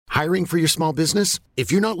Hiring for your small business?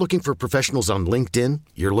 If you're not looking for professionals on LinkedIn,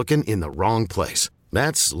 you're looking in the wrong place.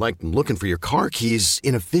 That's like looking for your car keys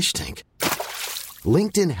in a fish tank.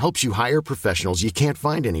 LinkedIn helps you hire professionals you can't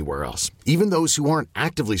find anywhere else, even those who aren't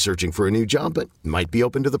actively searching for a new job but might be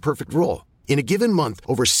open to the perfect role. In a given month,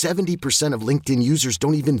 over 70% of LinkedIn users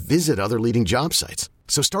don't even visit other leading job sites.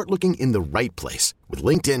 So start looking in the right place. With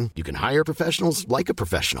LinkedIn, you can hire professionals like a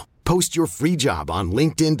professional. Post your free job on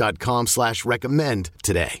linkedin.com/recommend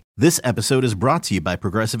today. This episode is brought to you by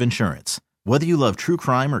Progressive Insurance. Whether you love true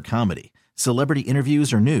crime or comedy, celebrity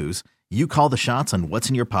interviews or news, you call the shots on what's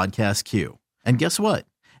in your podcast queue. And guess what?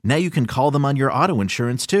 Now you can call them on your auto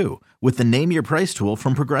insurance too with the Name Your Price tool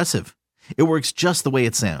from Progressive. It works just the way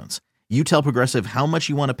it sounds. You tell Progressive how much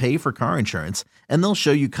you want to pay for car insurance, and they'll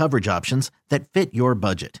show you coverage options that fit your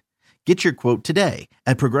budget. Get your quote today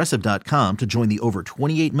at Progressive.com to join the over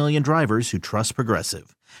 28 million drivers who trust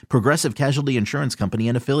Progressive. Progressive Casualty Insurance Company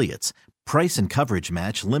and Affiliates. Price and coverage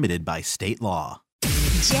match limited by state law.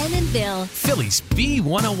 Jen and Bill. Phillies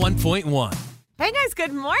B101.1. Hey guys,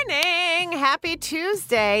 good morning. Happy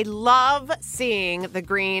Tuesday. Love seeing the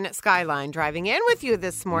green skyline driving in with you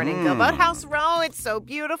this morning. Bill Boathouse Row, it's so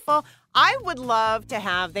beautiful. I would love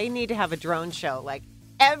to they need to have a drone show like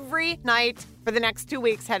every night for the next 2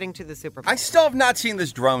 weeks heading to the Super Bowl. I still have not seen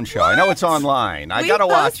this drone show. I know it's online. I got to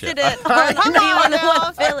watch it. We posted it on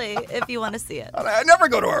B101 Philly if you want to see it. I never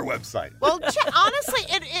go to our website. Well, honestly,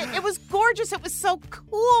 it was gorgeous. It was so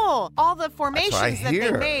cool. All the formations that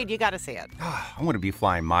they made, you got to see it. I'm going to be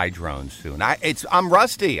flying my drone soon. I'm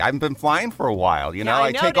rusty. I haven't been flying for a while. You know,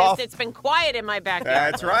 I take noticed off. It's been quiet in my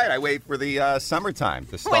backyard. That's right. I wait for the summertime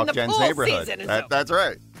to stalk Jen's neighborhood. That's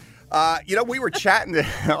right. We were chatting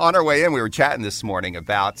on our way in. We were chatting this morning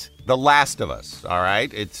about The Last of Us. All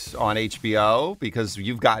right, it's on HBO because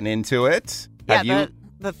you've gotten into it. Yeah,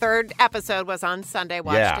 the third episode was on Sunday.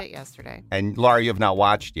 Watched it yesterday. And Laura, you have not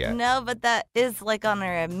watched yet. No, but that is like on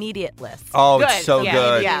our immediate list. Oh, good. It's so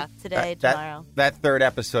good. Yeah, today, tomorrow. That third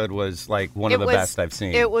episode was like one of the best I've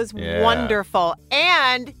seen. It was wonderful,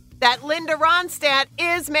 and that Linda Ronstadt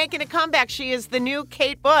is making a comeback. She is the new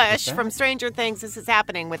Kate Bush from Stranger Things. This is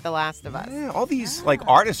happening with The Last of Us. Yeah, all these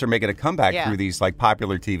artists are making a comeback through these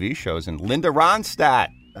popular TV shows. And Linda Ronstadt,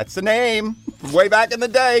 that's the name from way back in the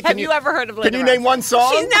day. Have you ever heard of Linda Can you name one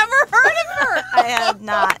song? She's never heard of her. I have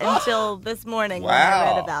not until this morning when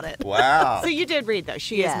I read about it. Wow. So you did read, though.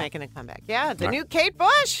 She is making a comeback. Yeah, the new Kate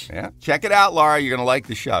Bush. Yeah. Check it out, Laura. You're going to like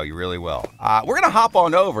the show. You really will. We're going to hop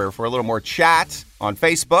on over for a little more chat on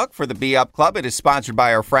Facebook for the Be Up Club. It is sponsored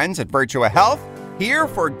by our friends at Virtua Health. Here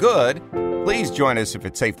for good. Please join us if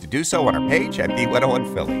it's safe to do so on our page at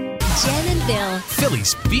B101 Philly. Jen and Bill.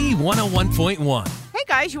 Phillies B101.1. Hey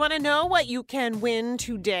guys, you want to know what you can win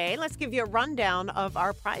today? Let's give you a rundown of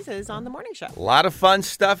our prizes on the morning show. A lot of fun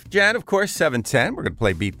stuff, Jen. Of course, 7:10. We're going to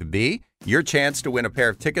play Beat the Bee. Your chance to win a pair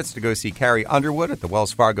of tickets to go see Carrie Underwood at the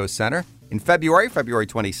Wells Fargo Center in February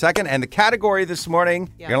 22nd. And the category this morning,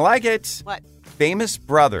 you're going to like it. What? Famous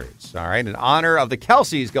Brothers, all right, in honor of the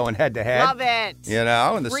Kelseys going head-to-head. Love it. You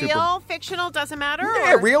know, in the real, fictional, doesn't matter?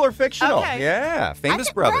 Yeah, real or fictional. Okay. Yeah,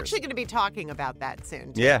 Famous Brothers. We're actually going to be talking about that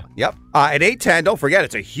soon, too. Yeah, yep. At 8:10, don't forget,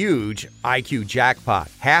 it's a huge IQ jackpot.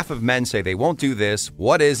 Half of men say they won't do this.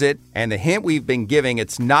 What is it? And the hint we've been giving,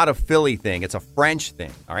 it's not a Philly thing. It's a French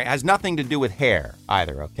thing, all right? It has nothing to do with hair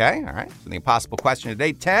either, okay? All right, so the impossible question at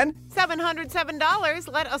 8:10. $707.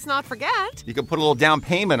 Let us not forget. You can put a little down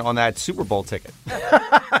payment on that Super Bowl ticket.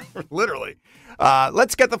 Literally.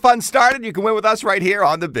 Let's get the fun started. You can win with us right here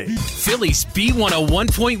on The Big. Phillies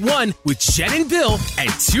B101.1 with Jen and Bill and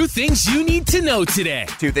 2 things you need to know today.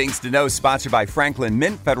 2 things to know, sponsored by Franklin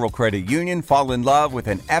Mint Federal Credit Union. Fall in love with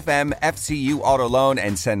an FM FCU auto loan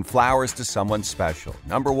and send flowers to someone special.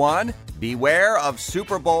 Number 1, beware of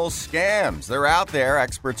Super Bowl scams. They're out there.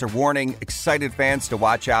 Experts are warning excited fans to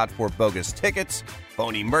watch out for bogus tickets,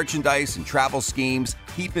 phony merchandise, and travel schemes.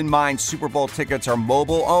 Keep in mind, Super Bowl tickets are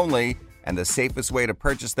mobile only, and the safest way to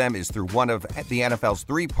purchase them is through one of the NFL's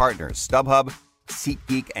 3 partners, StubHub,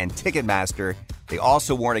 SeatGeek, and Ticketmaster. They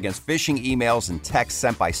also warn against phishing emails and texts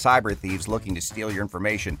sent by cyber thieves looking to steal your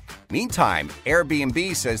information. Meantime,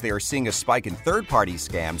 Airbnb says they are seeing a spike in third-party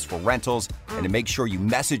scams for rentals and to make sure you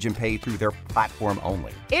message and pay through their platform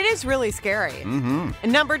only. It is really scary. Mm-hmm.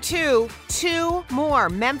 And number 2, 2 more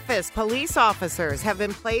Memphis police officers have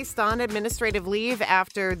been placed on administrative leave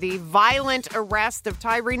after the violent arrest of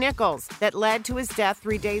Tyree Nichols that led to his death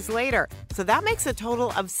 3 days later. So that makes a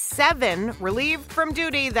total of 7 relieved relieved from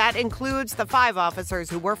duty. That includes the 5 officers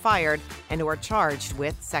who were fired and who are charged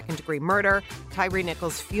with second-degree murder. Tyree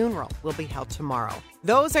Nichols' funeral will be held tomorrow.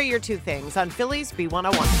 Those are your 2 things on Philly's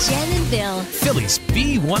B101. Jen and Bill. Philly's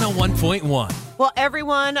B101.1. Well,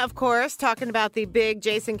 everyone, of course, talking about the big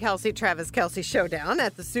Jason Kelce, Travis Kelce showdown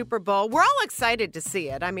at the Super Bowl. We're all excited to see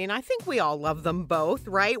it. I mean, I think we all love them both,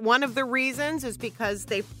 right? One of the reasons is because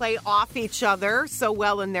they play off each other so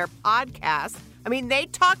well in their podcast. I mean, they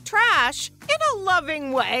talk trash in a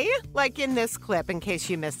loving way, like in this clip, in case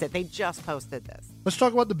you missed it. They just posted this. Let's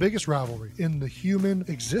talk about the biggest rivalry in the human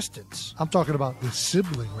existence. I'm talking about the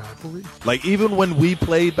sibling rivalry. Like, even when we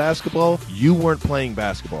played basketball, you weren't playing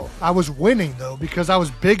basketball. I was winning, though, because I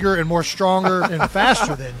was bigger and more stronger and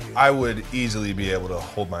faster than you. I would easily be able to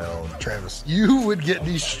hold my own. Travis, you would get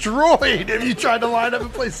destroyed if you tried to line up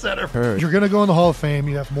and play center. You're going to go in the Hall of Fame.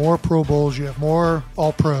 You have more Pro Bowls. You have more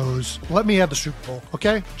All-Pros. Let me have the Super Bowl,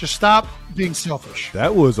 okay? Just stop being selfish.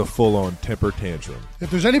 That was a full-on temper tantrum.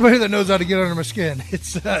 If there's anybody that knows how to get under my skin,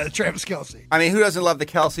 it's Travis Kelce. I mean, who doesn't love the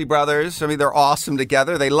Kelce brothers? I mean, they're awesome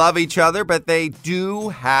together. They love each other, but they do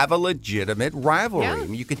have a legitimate rivalry. Yeah. I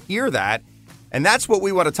mean, you can hear that. And that's what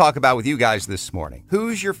we want to talk about with you guys this morning.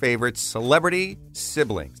 Who's your favorite celebrity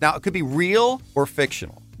siblings? Now, it could be real or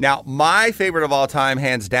fictional. Now, my favorite of all time,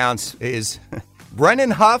 hands down, is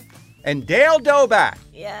Brennan Huff and Dale Doback.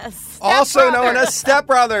 Yes. Also known as Step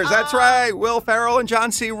Brothers. That's right. Will Ferrell and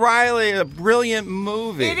John C. Reilly. A brilliant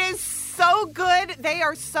movie. It is so good. They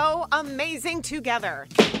are so amazing together.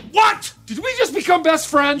 What? Did we just become best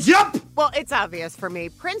friends? Yep. Well, it's obvious for me.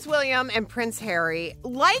 Prince William and Prince Harry,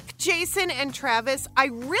 like Jason and Travis, I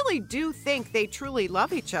really do think they truly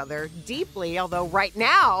love each other deeply, although right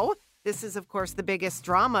now, this is, of course, the biggest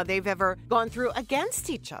drama they've ever gone through against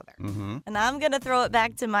each other. Mm-hmm. And I'm going to throw it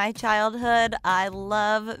back to my childhood. I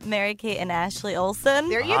love Mary-Kate and Ashley Olsen.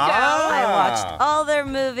 There you go. I watched all their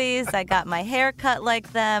movies. I got my hair cut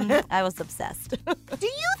like them. I was obsessed. Do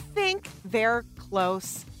you think they're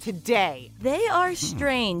close today? They are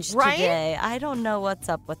strange Right? today. I don't know what's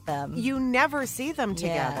up with them. You never see them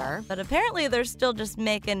together. Yeah, but apparently they're still just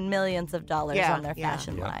making millions of dollars Yeah, on their yeah.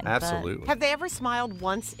 fashion Yeah, line. absolutely. Have they ever smiled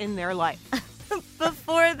once in their life? But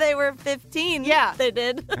before they were 15, Yeah. they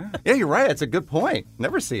did. Yeah, you're right. That's a good point.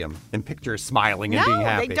 Never see them in pictures smiling and being No,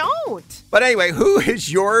 happy. they don't. But anyway, who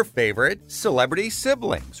is your favorite celebrity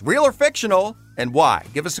siblings? Real or fictional, and why?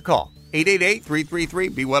 Give us a call.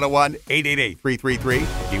 888-333-B101,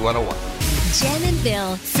 888-333-B101. Jen and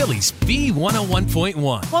Bill. Philly's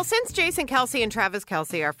B101.1. Well, since Jason Kelce and Travis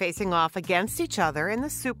Kelce are facing off against each other in the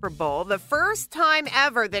Super Bowl, the first time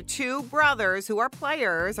ever that 2 brothers who are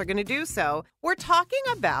players are going to do so, we're talking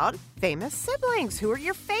about famous siblings. Who are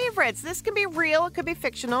your favorites? This can be real, it could be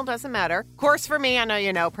fictional, doesn't matter. Of course, for me, I know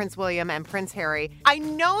you know Prince William and Prince Harry. I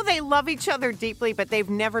know they love each other deeply, but they've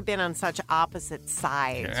never been on such opposite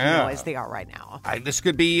sides as they are right now. This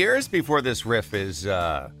could be years before this riff is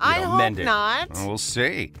I hope mended. not. We'll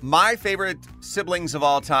see. My favorite siblings of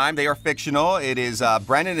all time, they are fictional. It is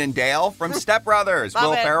Brennan and Dale from Step Brothers, Love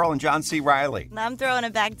Will it. Ferrell and John C. Reilly. And I'm throwing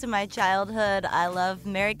it back to my childhood. I love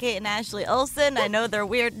Mary-Kate and Ashley Olsen. I know they're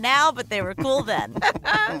weird now, but they were cool then.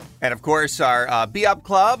 And of course, our Be Up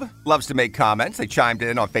Club loves to make comments. They chimed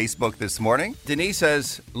in on Facebook this morning. Denise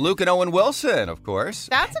says Luke and Owen Wilson, of course.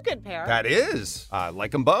 That's a good pair. That is. I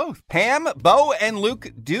like them both. Pam, Bo, and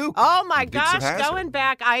Luke Duke. Oh, my Dukes of gosh. Hazzard. Going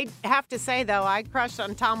back, I have to say, though, I crushed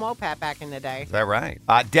on Tom Wopat back in the day. Is that right?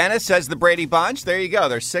 Dennis says the Brady Bunch. There you go.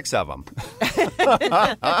 There's 6 of them.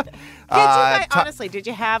 Honestly, did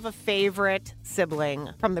you have a favorite sibling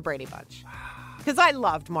from the Brady Bunch? Because I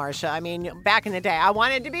loved Marsha. I mean, back in the day, I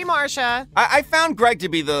wanted to be Marsha. I found Greg to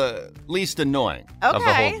be the least annoying of the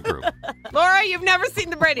Okay. whole group. Laura, you've never seen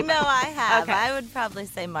the Brady Bunch. No, I have. Okay. I would probably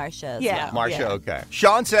say Marsha as Yeah. well. Marsha, okay.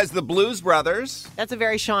 Sean says the Blues Brothers. That's a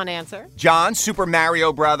very Sean answer. John, Super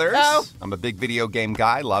Mario Brothers. Oh. I'm a big video game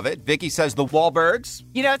guy. Love it. Vicky says the Wahlbergs.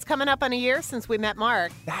 You know, it's coming up on a year since we met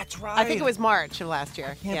Mark. That's right. I think it was March of last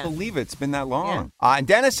year. Can't believe it's been that long. And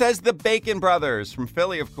Dennis says the Bacon Brothers from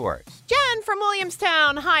Philly, of course. Jen from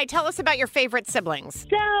Williamstown. Hi, tell us about your favorite siblings.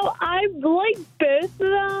 So I like both of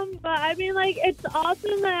them, but I mean, like, it's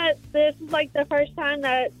awesome that this is like the first time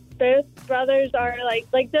that both brothers are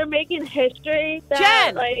like they're making history.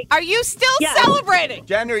 Jen, are you still celebrating?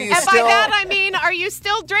 Jen, are you and still? by that I mean, are you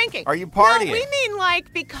still drinking? Are you partying? No, we mean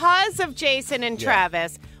like because of Jason and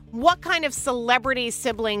Travis. What kind of celebrity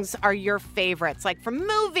siblings are your favorites? Like from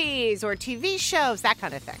movies or TV shows, that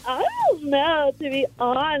kind of thing. I don't know, to be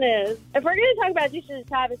honest. If we're going to talk about Jason and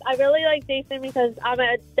Travis, I really like Jason because I'm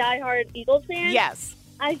a diehard Eagles fan. Yes.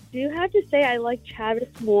 I do have to say I like Travis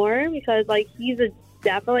more because, like, he's a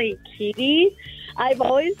definitely Keedy. I've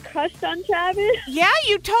always crushed on Travis. Yeah,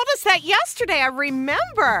 you told us that yesterday. I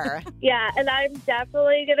remember. Yeah, and I'm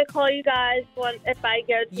definitely going to call you guys if I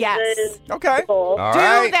go to the Okay. bowl. All do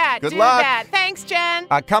right. that. Good do luck. that. Thanks, Jen.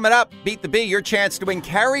 Coming up, Beat the Bee, your chance to win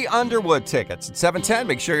Carrie Underwood tickets at 7:10.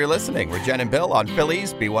 Make sure you're listening. We're Jen and Bill on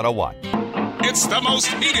Phillies B101. It's the most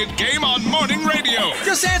heated game on morning radio.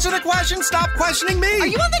 Just answer the question. Stop questioning me. Are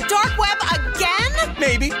you on the dark web again?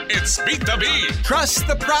 Maybe. It's Beat the Bee Trust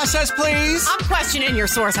the process, please. I'm questioning your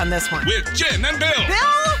source on this one. with Jen and Bill.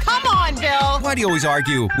 Bill? Come on, Bill. Why do you always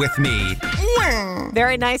argue with me?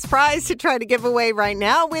 Very nice prize to try to give away right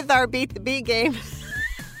now with our Beat the Bee game.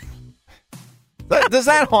 Does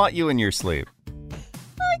that haunt you in your sleep?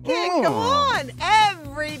 I can't go on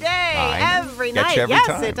every day, every Gets night. you every Yes,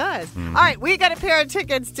 time. it does. All right, we got a pair of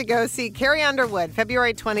tickets to go see Carrie Underwood,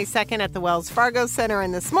 February 22nd at the Wells Fargo Center.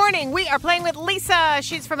 And this morning, we are playing with Lisa.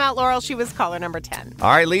 She's from Mount Laurel. She was caller number 10. All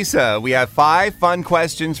right, Lisa, we have 5 fun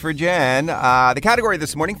questions for Jen. The category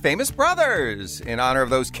this morning, famous brothers. In honor of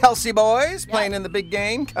those Kelsey boys playing in the big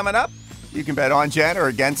game coming up. You can bet on Jen or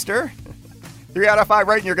against her. 3 out of 5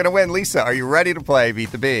 right and you're going to win. Lisa, are you ready to play Beat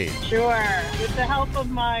the Bee? Sure. With the help of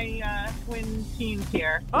my twin teams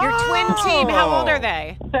here. Your twin team, how old are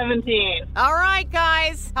they? 17. All right,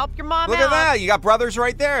 guys, help your mom Look out. at that. You got brothers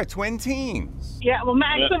right there, twin teams. Yeah, well,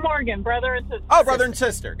 Max and Morgan, brother and sister. Oh, brother and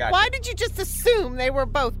sister. Gotcha. Why did you just assume they were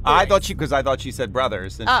both boys? I thought you said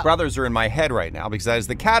brothers. And brothers are in my head right now because that is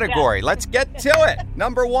the category. Yeah. Let's get to it.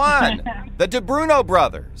 Number 1, the DeBruno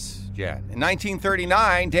brothers. Jen. In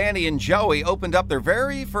 1939, Danny and Joey opened up their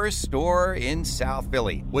very first store in South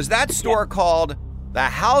Philly. Was that store called the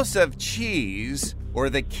House of Cheese or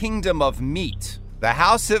the Kingdom of Meat? The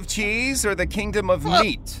House of Cheese or the Kingdom of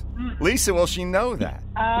Meat? Lisa, will she know that?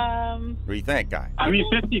 What do you think, guy? I mean,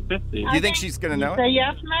 50-50. You think she's going to know Say it?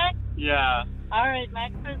 yes, Max? Yeah. All right,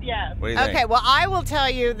 Max says yes. What do you think? Okay, well, I will tell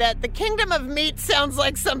you that the Kingdom of Meat sounds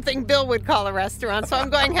like something Bill would call a restaurant, so I'm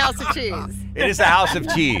going House of Cheese. It is the House of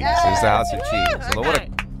Cheese. It's the House of Cheese. Although Okay.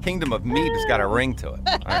 what a Kingdom of Meat has got a ring to it.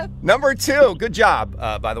 All right. Number 2, good job.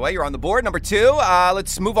 By the way, you're on the board. Number 2,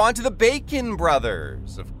 let's move on to the Bacon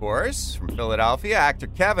Brothers. Of course, from Philadelphia, actor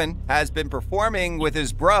Kevin has been performing with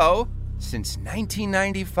his bro since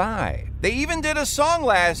 1995. They even did a song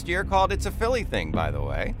last year called It's a Philly Thing, by the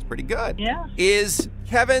way. It's pretty good. Yeah. Is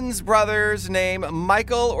Kevin's brother's name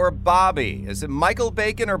Michael or Bobby? Is it Michael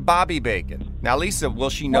Bacon or Bobby Bacon? Now, Lisa,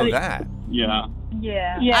 will she know that? Yeah.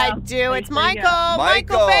 Yeah. I do. It's Michael.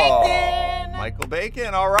 Michael Bacon. Michael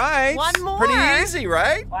Bacon. All right. One more. Pretty easy,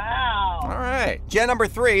 right? Wow. All right. Jen, number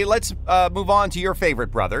 3. Let's move on to your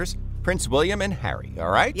favorite brothers, Prince William and Harry.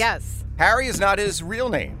 All right? Yes. Harry is not his real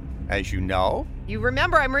name, as you know. You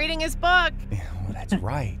remember, I'm reading his book. Oh, that's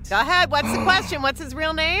right. Go ahead. What's the question? What's his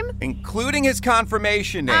real name? Including his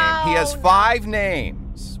confirmation name. He has 5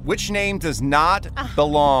 names. Which name does not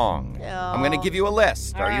belong? I'm going to give you a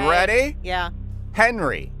list. All Are you right. ready? Yeah.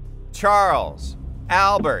 Henry, Charles,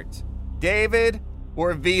 Albert, David,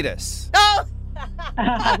 or Vetus? Oh!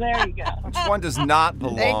 There you go. Which one does not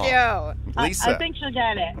belong? Thank you. Lisa. I think she'll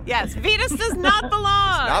get it. Yes, Vetus does not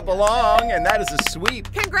belong. Not belong, and that is a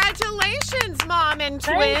sweep. Congratulations, Mom and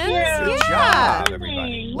twins. Thank you. Good job,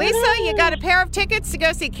 everybody. Lisa, you got a pair of tickets to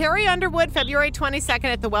go see Carrie Underwood February 22nd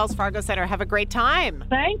at the Wells Fargo Center. Have a great time.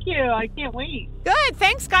 Thank you. I can't wait. Good.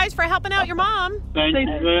 Thanks, guys, for helping out your mom. Thank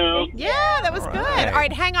you. Yeah, that was good. right. All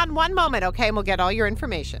right, hang on one moment, okay, and we'll get all your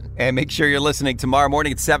information. And make sure you're listening tomorrow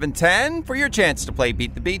morning at 7:10 for your chance to play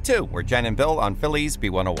Beat the Beat 2. We're Jen and Bill on Phillies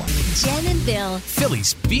B101. Jen and Bill.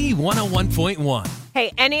 Phillies B101.1.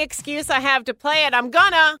 Hey, any excuse I have to play it, I'm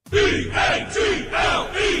gonna.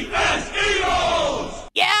 Eagles!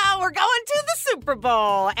 Yeah, we're going to the Super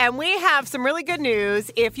Bowl, and we have some really good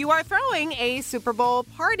news if you are throwing a Super Bowl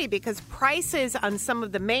party, because prices on some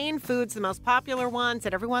of the main foods, the most popular ones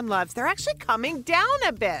that everyone loves, they're actually coming down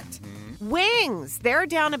a bit. Wings, they're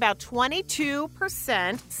down about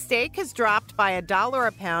 22%. Steak has dropped by $1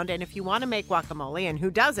 a pound. And if you want to make guacamole, and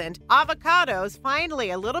who doesn't, avocados,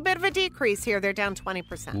 finally, a little bit of a decrease here. They're down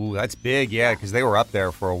 20%. Ooh, that's big, yeah, because they were up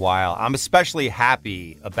there for a while. I'm especially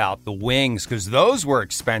happy about the wings because those were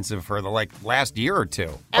expensive for the last year or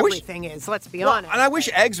two. Everything is, let's be honest. And I wish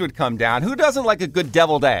eggs would come down. Who doesn't like a good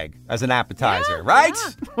deviled egg as an appetizer, right?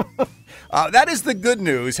 Yeah. That is the good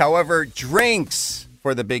news. However, drinks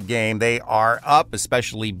for the big game, they are up,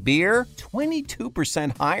 especially beer,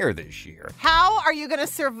 22% higher this year. How are you going to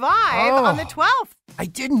survive on the 12th? I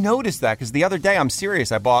didn't notice that because the other day, I'm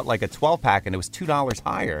serious, I bought like a 12-pack and it was $2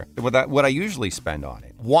 higher than what I usually spend on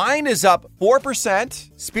it. Wine is up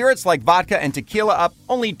 4%. Spirits like vodka and tequila up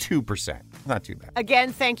only 2%. not too bad.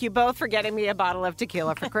 Again, thank you both for getting me a bottle of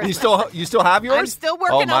tequila for Christmas. You still have yours? I'm still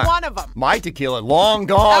working on one of them. My tequila, long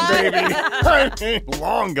gone, baby.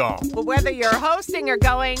 Long gone. Well, whether you're hosting or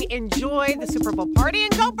going, enjoy the Super Bowl party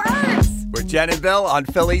and go Birds! We're Jen and Bill on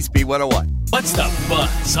Phillies B101. What's the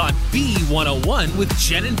buzz on B101 with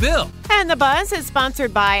Jen and Bill? And the buzz is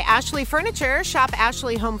sponsored by Ashley Furniture. Shop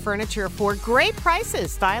Ashley Home Furniture for great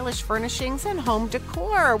prices, stylish furnishings, and home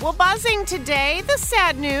decor. Well, buzzing today, the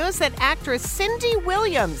sad news that actress Cindy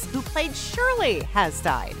Williams, who played Shirley, has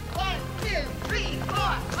died. 1, 2, 3, 4,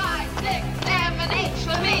 5, 6, 7, 8,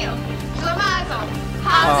 Schlemiel, Schlemazel,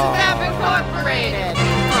 House of M Incorporated.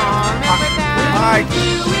 Aw, remember that?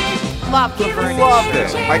 Love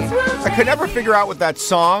it. I could never figure out what that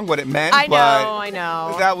song, what it meant. I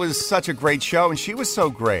know. That was such a great show, and she was so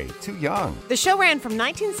great. Too young. The show ran from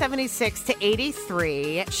 1976 to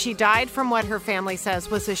 83. She died from what her family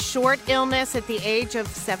says was a short illness at the age of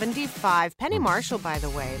 75. Penny Marshall, by the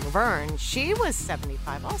way, Laverne, she was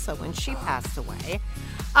 75 also when she passed away.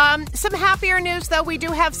 Some happier news, though. We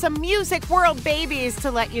do have some music world babies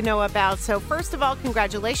to let you know about. So first of all,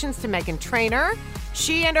 congratulations to Meghan Trainor.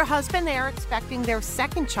 She and her husband, they are expecting their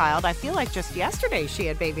second child. I feel like just yesterday she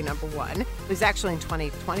had baby number 1. It was actually in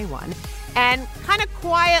 2021. And kind of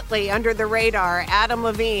quietly under the radar, Adam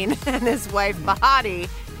Levine and his wife Bahati,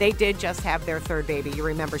 they did just have their third baby. You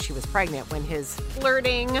remember she was pregnant when his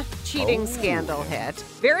flirting, cheating scandal hit.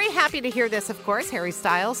 Very happy to hear this, of course. Harry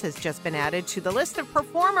Styles has just been added to the list of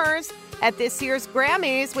performers at this year's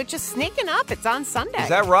Grammys, which is sneaking up. It's on Sunday. Is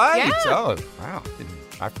that right? Yeah. Oh, wow.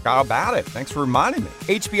 I forgot about it. Thanks for reminding me.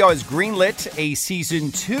 HBO has greenlit a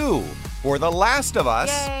season 2 for The Last of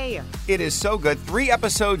Us. Yay. It is so good. 3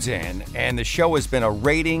 episodes in, and the show has been a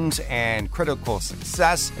ratings and critical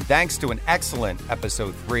success. And thanks to an excellent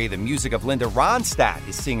episode 3, the music of Linda Ronstadt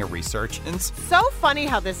is seeing a resurgence. So funny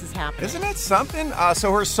how this is happening. Isn't it something?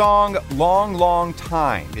 So her song, Long, Long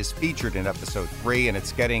Time, is featured in episode 3, and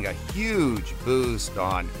it's getting a huge boost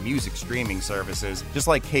on music streaming services, just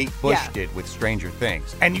like Kate Bush did with Stranger Things.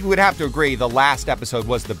 And you would have to agree, the last episode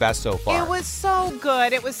was the best so far. It was so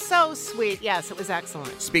good. It was so sweet. Yes, it was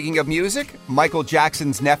excellent. Speaking of music, Michael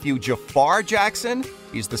Jackson's nephew, Jafar Jackson,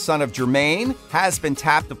 he's the son of Jermaine, has been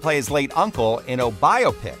tapped to play his late uncle in a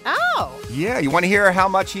biopic. Oh. Yeah, you want to hear how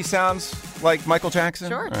much he sounds like Michael Jackson?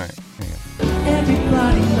 Sure. All right. Here you go.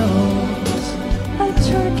 Everybody knows a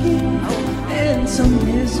turkey and some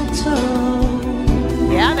mistletoe.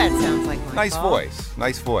 Yeah, that sounds like Michael. Nice voice.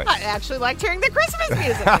 Nice voice. I actually liked hearing the Christmas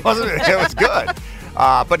music. It was good.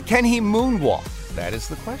 But can he moonwalk? That is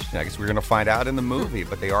the question. I guess we're going to find out in the movie,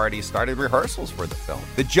 but they already started rehearsals for the film.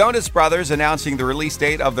 The Jonas Brothers announcing the release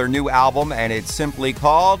date of their new album, and it's simply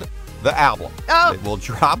called The Album. Oh. It will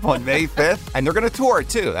drop on May 5th, and they're going to tour it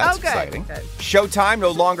too. That's exciting. Okay. Showtime,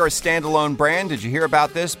 no longer a standalone brand. Did you hear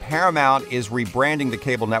about this? Paramount is rebranding the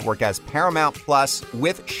cable network as Paramount Plus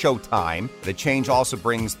with Showtime. The change also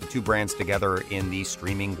brings the two brands together in the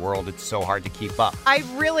streaming world. It's so hard to keep up. I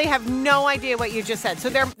really have no idea what you just said. So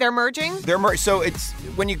they're merging? So it's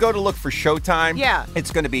when you go to look for Showtime,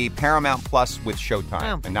 it's going to be Paramount Plus with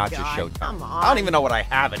Showtime and not just Showtime. Come on. I don't even know what I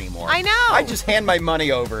have anymore. I know. I just hand my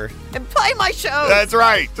money over. And play my shows. That's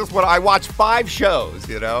right. Just what I watched 5 shows,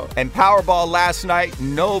 you know. And Powerball last night,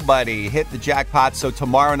 nobody hit the jackpot, so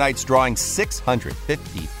tomorrow night's drawing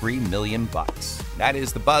 $653 million. That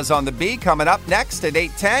is the buzz on the B. Coming up next at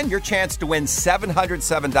 8:10, your chance to win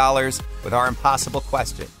 $707 with our impossible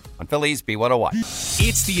question on Phillies B101.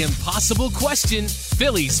 It's the impossible question,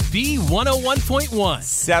 Phillies B101.1.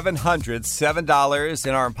 $707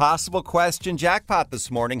 in our impossible question jackpot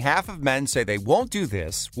this morning. Half of men say they won't do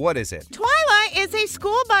this. What is it? Twyla is a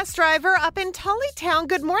school bus driver up in Tullytown.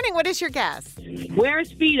 Good morning. What is your guess? Wear a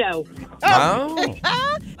Speedo. Oh.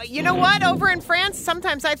 You know what? Over in France,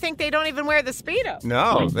 sometimes I think they don't even wear the Speedo.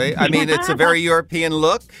 No. It's a very European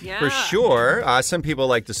look for Yeah. sure. Some people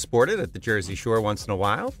like to sport it at the Jersey Shore once in a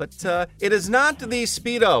while, but it is not the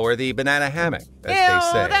Speedo or the banana hammock, as they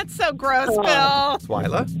say. That's so gross, Bill.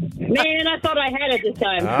 Twyla? Man, I thought I had it this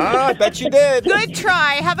time. I bet you did. Good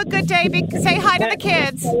try. Have a good day. Say hi to the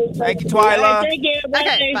kids. Thank you, Twyla. Thank you. Bye.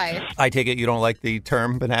 Okay, bye. I take it you don't like the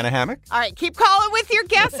term banana hammock? All right, keep calling with your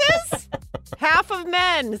guesses. Half of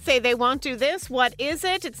men say they won't do this. What is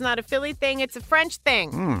it? It's not a Philly thing. It's a French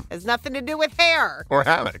thing. Has nothing to do with hair. Or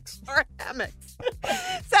hammocks. Or hammocks.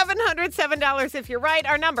 $707 if you're right.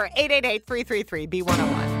 Our number,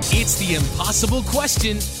 888-333-B101. It's the impossible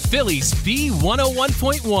question, Phillies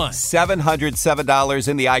B101.1. $707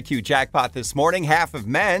 in the IQ jackpot this morning. Half of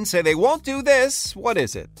men say they won't do this. What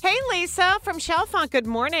is it? Hey, Lisa from Chalfont, good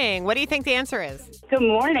morning. What do you think the answer is? Good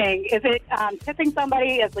morning. Is it kissing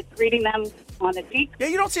somebody as like greeting them on the cheek? Yeah,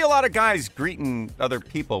 you don't see a lot of guys greeting other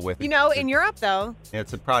people with. You know, in Europe, though.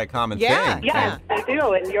 It's probably a common Yeah. thing. Yes, they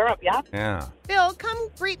do in Europe, yeah. Yeah. Bill, come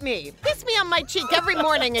greet me. Kiss me on my cheek every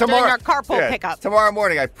morning and during our carpool pickup. Tomorrow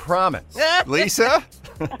morning, I promise. Lisa?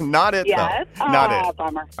 Not it, Yes. though. Not it.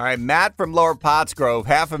 Bummer. All right, Matt from Lower Pottsgrove.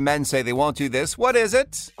 Half of men say they won't do this. What is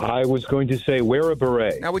it? I was going to say wear a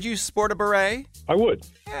beret. Now, would you sport a beret? I would.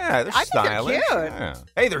 Yeah, they're I think they're stylish. cute. Yeah.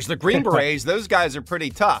 Hey, there's the green berets. Those guys are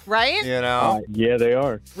pretty tough. Right? You know? Yeah, they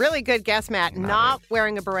are. Really good guess, Matt. Not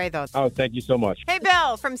wearing a beret, though. Oh, thank you so much. Hey,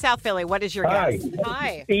 Bill from South Philly. What is your Hi. guess?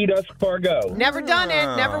 Hi. Eat escargot. Never done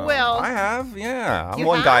it. Never will. I have, yeah. I'm You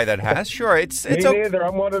one have? guy that has. Sure, it's Me neither.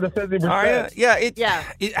 I'm one of the 50%. All right, yeah,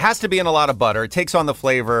 it has to be in a lot of butter. It takes on the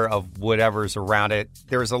flavor of whatever's around it.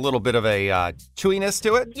 There's a little bit of a chewiness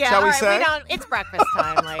to it, Yeah, shall all we right, say? we don't. It's breakfast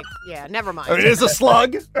time. Never mind. It is a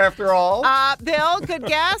slug, after all. Bill, good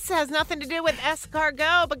guess. Has nothing to do with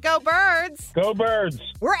escargot, but go Birds. Go Birds.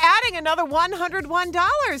 We're adding another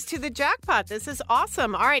 $101 to the jackpot. This is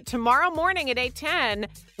awesome. All right, tomorrow morning at 8:10,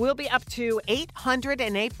 we'll be up to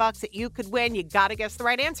 $808 that you could win. You got to guess the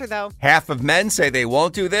right answer, though. Half of men say they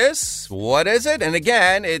won't do this. What is it? And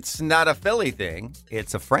again, it's not a Philly thing.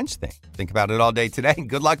 It's a French thing. Think about it all day today.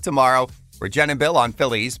 Good luck tomorrow. We're Jen and Bill on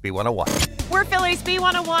Phillies B101. We're Phillies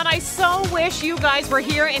B101. I so wish you guys were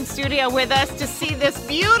here in studio with us to see this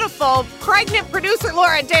beautiful pregnant producer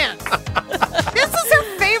Laura dance. This is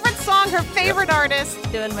her favorite song, her favorite artist.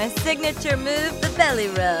 Doing my signature move, the belly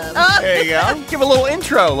rub. There you go. Give a little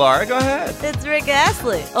intro, Laura. Go ahead. It's Rick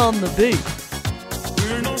Astley on the beat.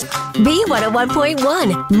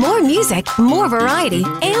 B101.1. More music, more variety,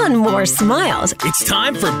 and more smiles. It's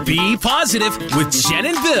time for Be Positive with Jen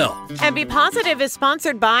and Bill. And Be Positive is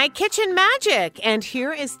sponsored by Kitchen Magic. And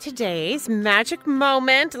here is today's magic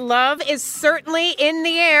moment. Love is certainly in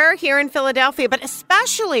the air here in Philadelphia, but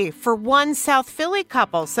especially for one South Philly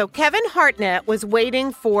couple. So Kevin Hartnett was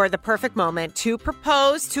waiting for the perfect moment to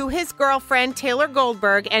propose to his girlfriend, Taylor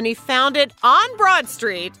Goldberg, and he found it on Broad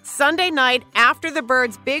Street Sunday night after the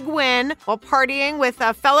Birds' big win while partying with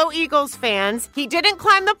fellow Eagles fans. He didn't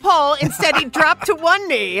climb the pole. Instead, he dropped to one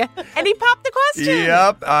knee, and he popped the question.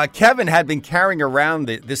 Yep. Kevin had been carrying around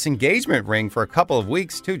this engagement ring for a couple of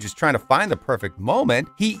weeks, too, just trying to find the perfect moment.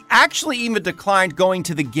 He actually even declined going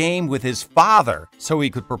to the game with his father so he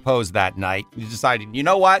could propose that night. He decided, you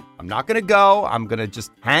know what? I'm not going to go. I'm going to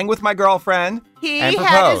just hang with my girlfriend and propose.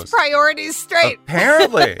 Had his priorities straight.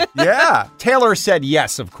 Apparently, yeah. Taylor said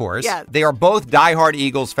yes, of course. Yes. They are both diehard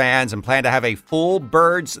Eagles fans and plan to have a full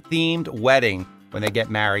Birds-themed wedding when they get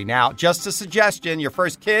married. Now, just a suggestion, your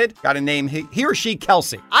first kid, got to name he or she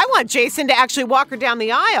Kelsey. I want Jason to actually walk her down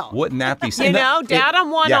the aisle. Wouldn't that be You know, dad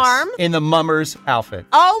on one arm. In the mummer's outfit.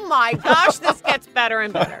 Oh, my gosh, this gets better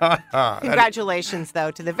and better. Congratulations,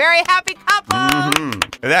 though, to the very happy couple.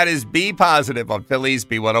 Mm-hmm. That is Be Positive on Phillies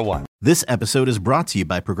B101. This episode is brought to you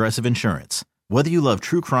by Progressive Insurance. Whether you love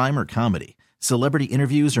true crime or comedy, celebrity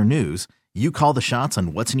interviews or news, you call the shots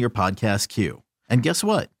on what's in your podcast queue. And guess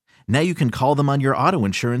what? Now you can call them on your auto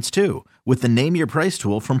insurance too with the Name Your Price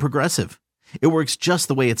tool from Progressive. It works just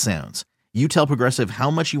the way it sounds. You tell Progressive how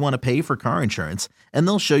much you want to pay for car insurance, and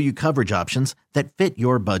they'll show you coverage options that fit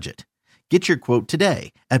your budget. Get your quote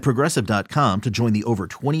today at Progressive.com to join the over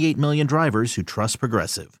 28 million drivers who trust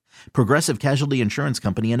Progressive. Progressive Casualty Insurance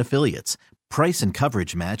Company and Affiliates. Price and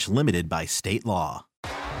coverage match limited by state law.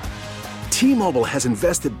 T-Mobile has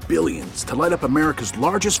invested billions to light up America's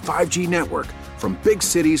largest 5G network, from big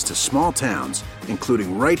cities to small towns,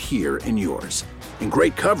 including right here in yours. And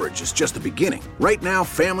great coverage is just the beginning. Right now,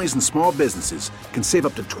 families and small businesses can save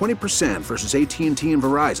up to 20% versus AT&T and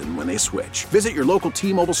Verizon when they switch. Visit your local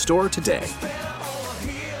T-Mobile store today.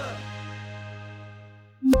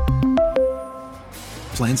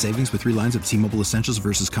 Plan savings with 3 lines of T-Mobile Essentials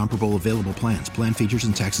versus comparable available plans. Plan features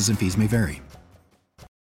and taxes and fees may vary.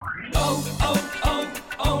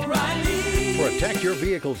 Protect your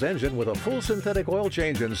vehicle's engine with a full synthetic oil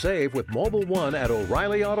change and save with Mobil 1 at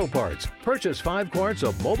O'Reilly Auto Parts. Purchase 5 quarts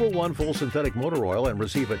of Mobil 1 full synthetic motor oil and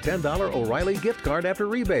receive a $10 O'Reilly gift card after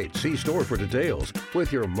rebate. See store for details.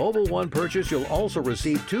 With your Mobil 1 purchase, you'll also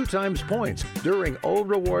receive 2 times points during O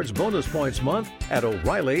Rewards Bonus Points Month at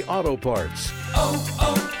O'Reilly Auto Parts.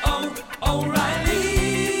 O'Reilly.